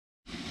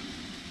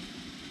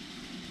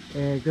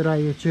Good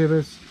day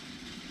YouTubers.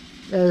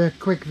 A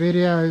quick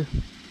video to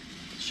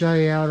show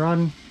you how I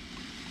run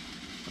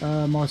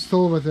my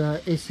store with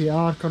a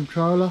SCR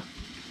controller.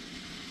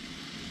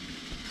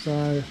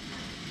 So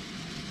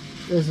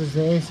this is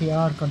the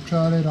SCR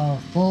controller that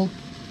I've built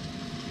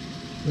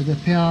with a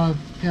power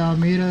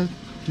meter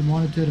to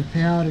monitor the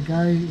power to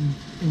go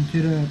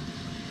into the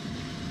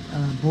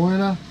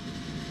boiler.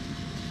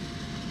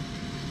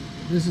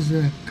 This is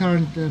the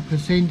current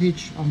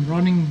percentage I'm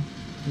running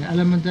the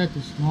element at.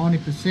 Is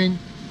 90%.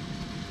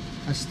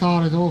 I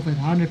started off at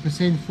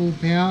 100% full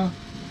power.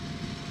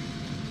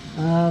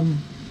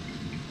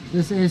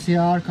 This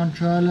SCR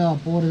controller, I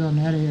bought it on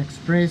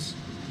AliExpress.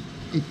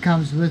 It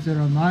comes with a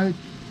remote.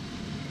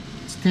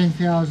 It's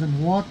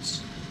 10,000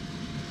 watts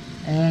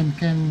and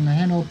can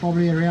handle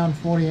probably around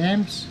 40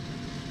 amps.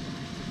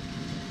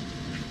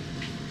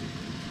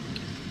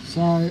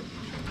 So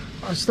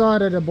I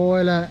started a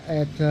boiler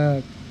at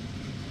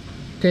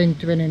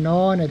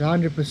 1029 at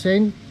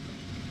 100%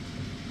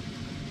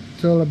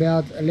 till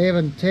about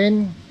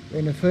 11:10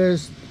 when the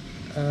first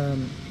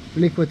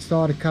liquid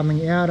started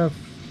coming out of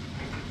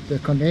the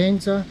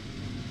condenser,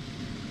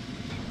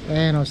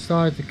 and I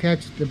started to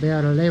catch it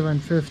about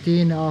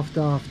 11:15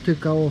 after I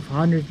took off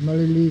 100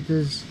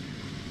 milliliters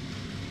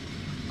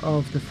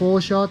of the 4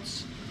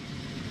 shots,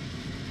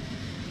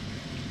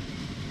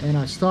 and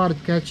I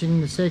started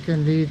catching the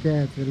second lead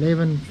at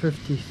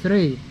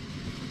 11:53.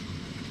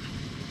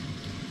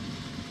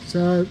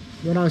 So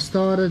when I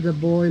started the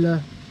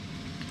boiler,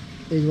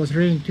 it was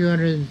reading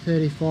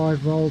 235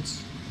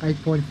 volts,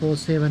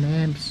 8.47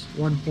 amps,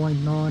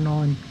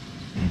 1.99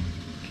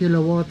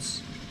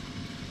 kilowatts,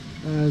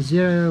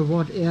 0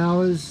 watt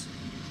hours,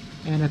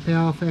 and a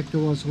power factor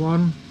was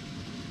 1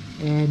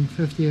 and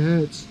 50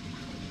 hertz.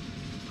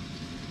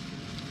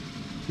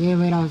 Then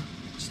when I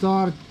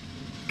started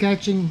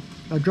catching,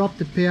 I dropped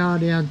the power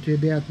down to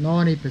about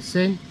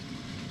 90%,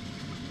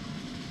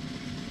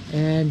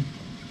 and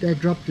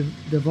that dropped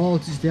the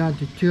voltage down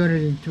to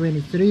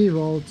 223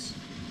 volts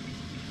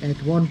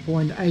at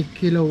 1.8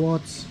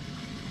 kilowatts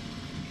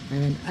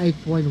and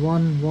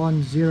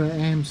 8.110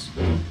 amps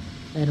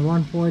at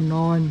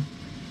 1.9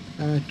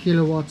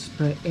 kilowatts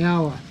per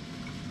hour.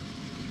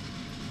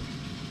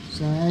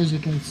 So as you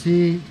can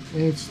see,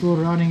 it's still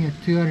running at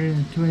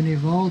 220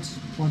 volts,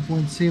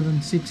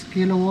 1.76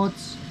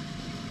 kilowatts.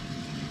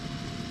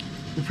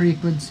 The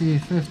frequency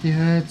 50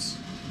 hertz,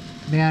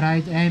 about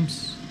 8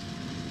 amps,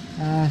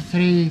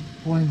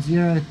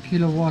 3.0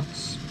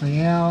 kilowatts per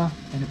hour,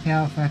 and the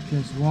power factor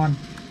is 1.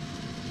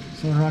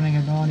 So running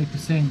at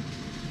 90%.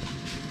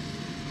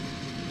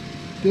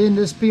 Then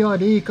this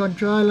PID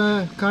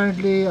controller,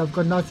 currently I've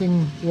got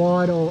nothing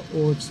wired or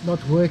it's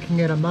not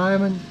working at the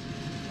moment.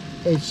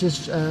 It's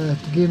just to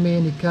give me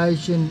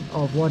indication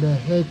of what the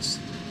heads,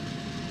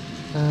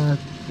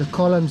 the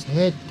column's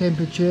head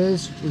temperature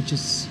is, which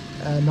is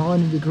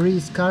 90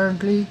 degrees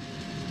currently.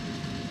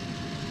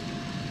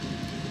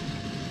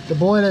 The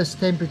boiler's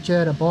temperature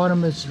at the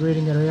bottom is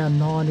reading around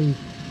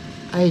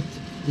 98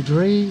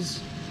 degrees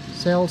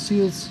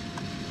Celsius.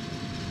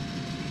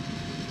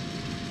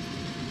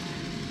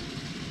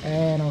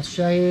 And I'll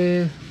show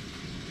you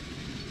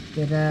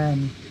that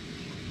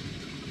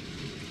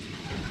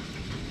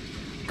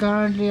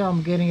currently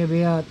I'm getting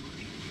about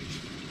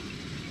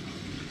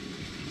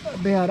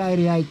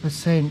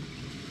 88%.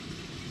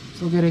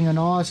 So getting a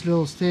nice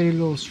little steady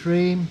little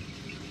stream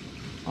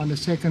on the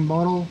second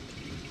bottle.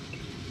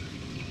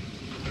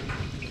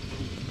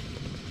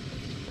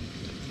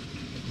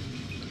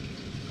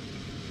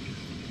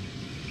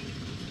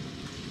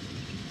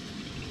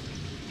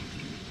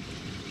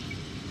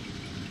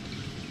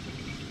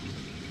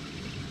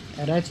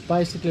 And that's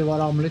basically what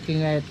I'm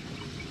looking at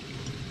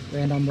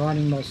when I'm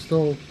running my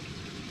stove.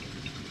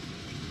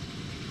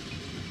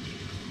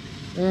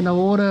 And the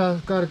water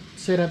I've got it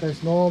set up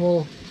as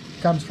normal.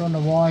 It comes from the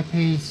Y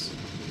piece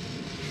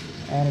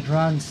and it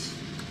runs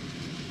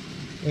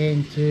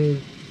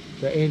into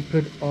the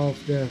input of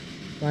the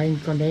main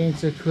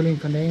condenser, cooling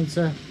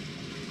condenser,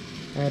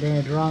 and then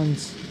it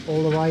runs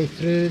all the way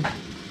through,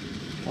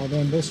 and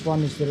then this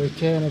one is the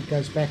return. It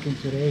goes back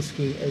into the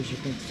SCR, as you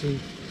can see.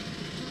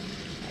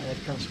 It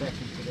comes back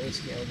into the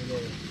SCR over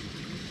there.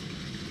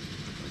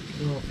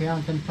 Little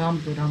fountain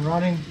pump that I'm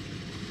running,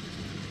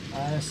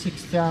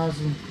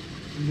 6,000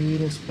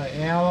 liters per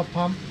hour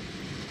pump.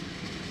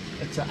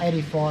 It's an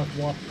 85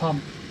 watt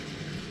pump.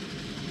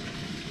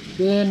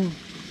 Then,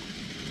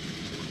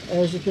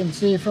 as you can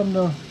see from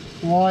the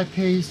Y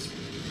piece,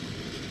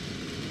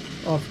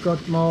 I've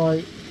got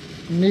my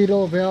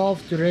needle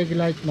valve to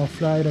regulate my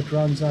flow that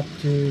runs up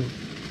to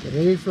the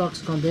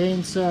reflux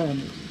condenser,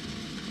 and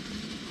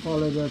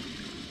follow the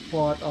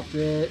part up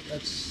there.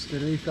 That's the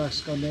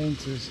reflux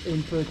condenser's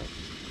input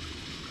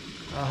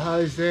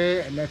hose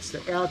there, and that's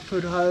the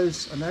output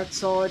hose on that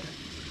side.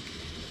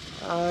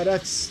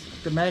 That's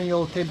the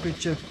manual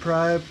temperature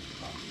probe,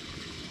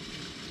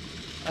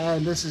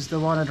 and this is the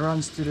one that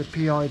runs to the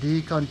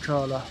PID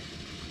controller.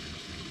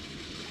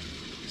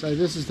 So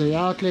this is the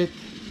outlet,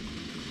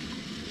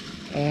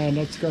 and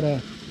it's got a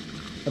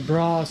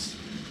brass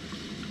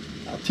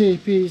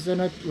TPs in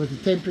it with the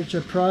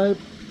temperature probe,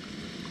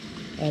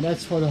 and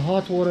that's for the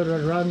hot water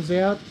that runs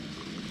out,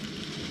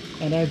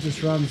 and that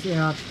just runs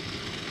out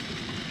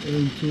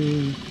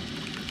into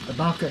the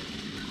bucket.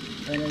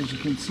 And as you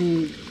can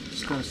see,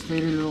 it's got a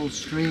steady little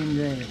stream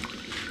there.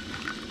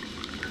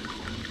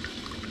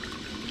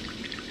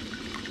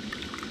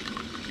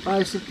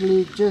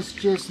 Basically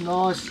just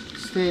nice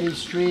steady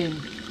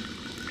stream.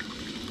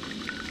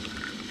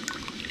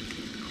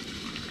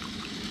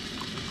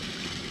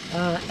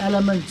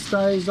 Element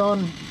stays on,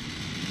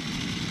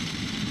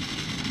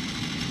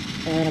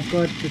 and I've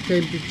got the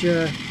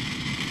temperature,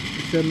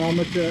 the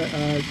thermometer,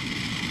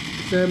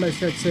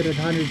 thermostat set at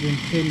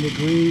 110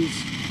 degrees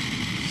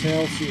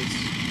Celsius.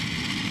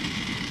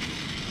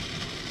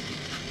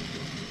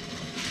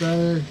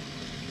 So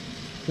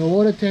the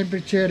water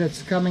temperature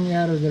that's coming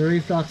out of the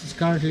reflux is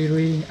currently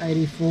reading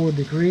 84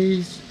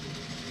 degrees,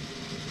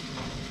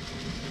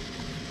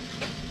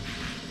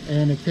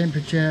 and the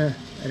temperature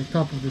at the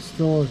top of the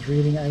store is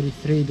reading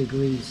 83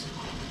 degrees.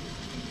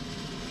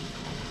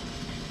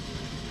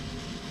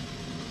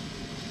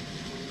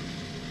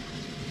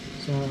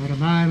 So at the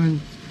moment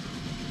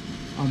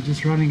I'm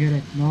just running it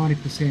at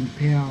 90%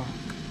 power.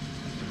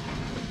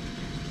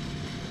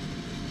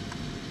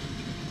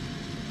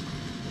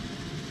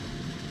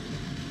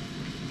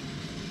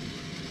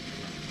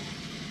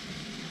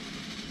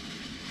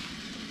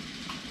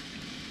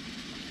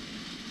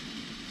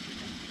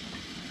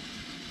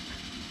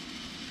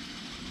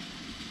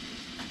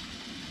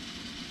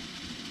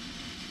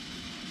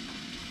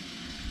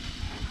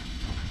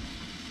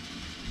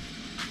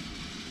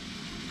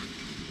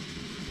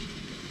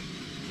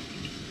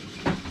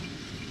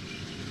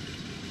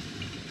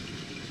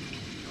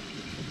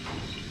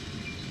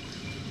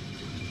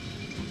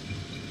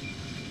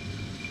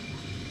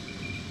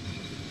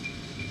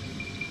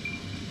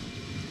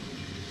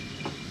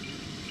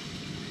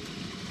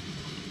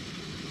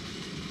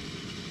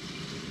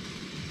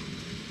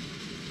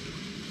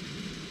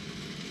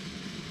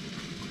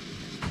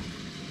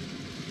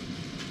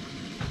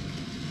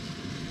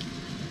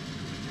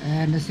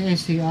 And this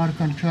SCR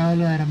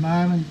controller at the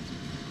moment,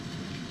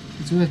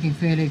 it's working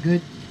fairly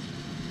good.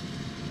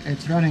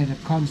 It's running at a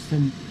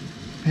constant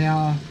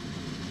power.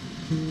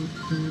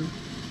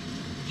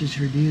 Just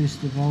reduce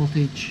the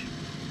voltage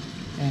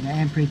and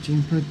amperage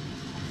input,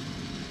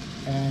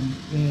 and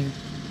yeah,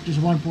 just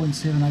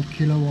 1.78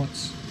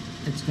 kilowatts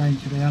it's going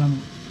to the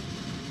element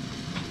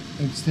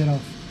instead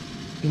of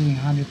being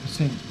 100%.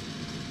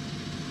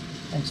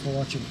 Thanks for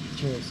watching.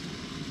 Cheers.